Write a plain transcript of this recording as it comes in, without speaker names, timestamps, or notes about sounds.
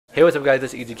Hey, what's up guys,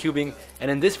 this is Easy Cubing,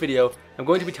 and in this video, I'm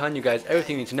going to be telling you guys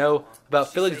everything you need to know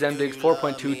about Felik Zemdegs'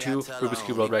 4.22 Rubik's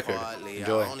Cube World Record.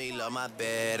 Enjoy.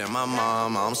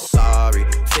 I'm sorry,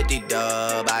 50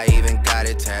 dub, I even got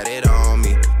it tatted on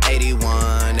me.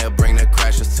 81, they'll bring the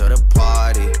crashers to the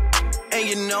party. And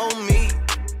you know me.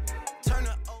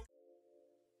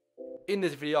 In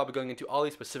this video, I'll be going into all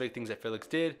these specific things that Felik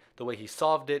did, the way he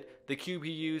solved it, the cube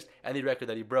he used, and the record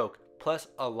that he broke, plus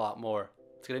a lot more.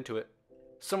 Let's get into it.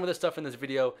 Some of the stuff in this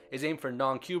video is aimed for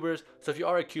non-cubers, so if you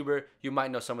are a cuber, you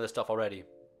might know some of this stuff already.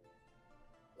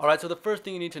 Alright, so the first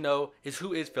thing you need to know is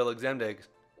who is Felik Zemdegs.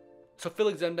 So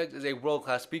Felik Zemdegs is a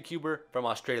world-class speed cuber from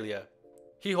Australia.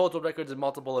 He holds world records in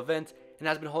multiple events and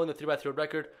has been holding the 3x3 world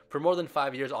record for more than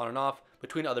 5 years on and off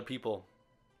between other people.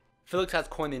 Felik has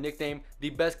coined the nickname the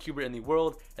best cuber in the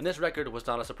world, and this record was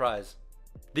not a surprise.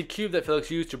 The cube that Felik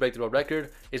used to break the world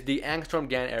record is the Angstrom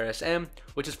GAN RSM,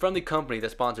 which is from the company that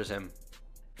sponsors him.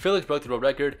 Felik broke the world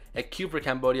record at Cube for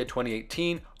Cambodia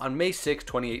 2018 on May 6,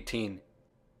 2018.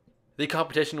 The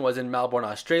competition was in Melbourne,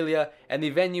 Australia, and the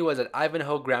venue was at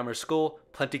Ivanhoe Grammar School,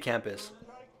 Plenty Campus.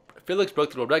 Felik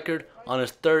broke the world record on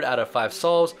his 3rd out of 5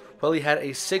 solves, while he had a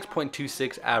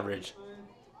 6.26 average.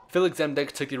 Felik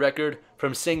Zemdegs took the record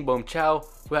from Sing Bom Chow,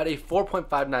 who had a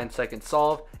 4.59 second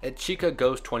solve at Chica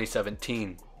Ghost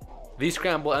 2017. The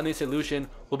scramble and the solution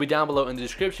will be down below in the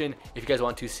description if you guys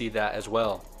want to see that as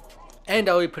well. And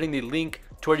I'll be putting the link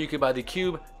to where you can buy the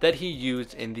cube that he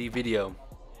used in the video.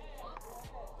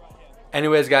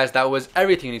 Anyways guys, that was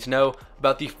everything you need to know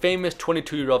about the famous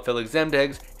 22-year-old Felik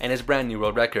Zemdegs and his brand new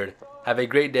world record. Have a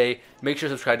great day, make sure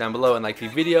to subscribe down below and like the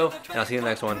video, and I'll see you in the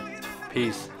next one.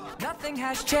 Peace. Nothing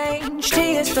has changed,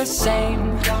 he is the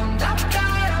same.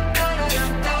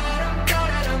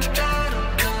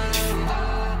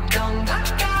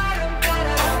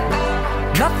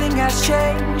 Nothing has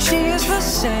changed, he is the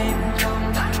same.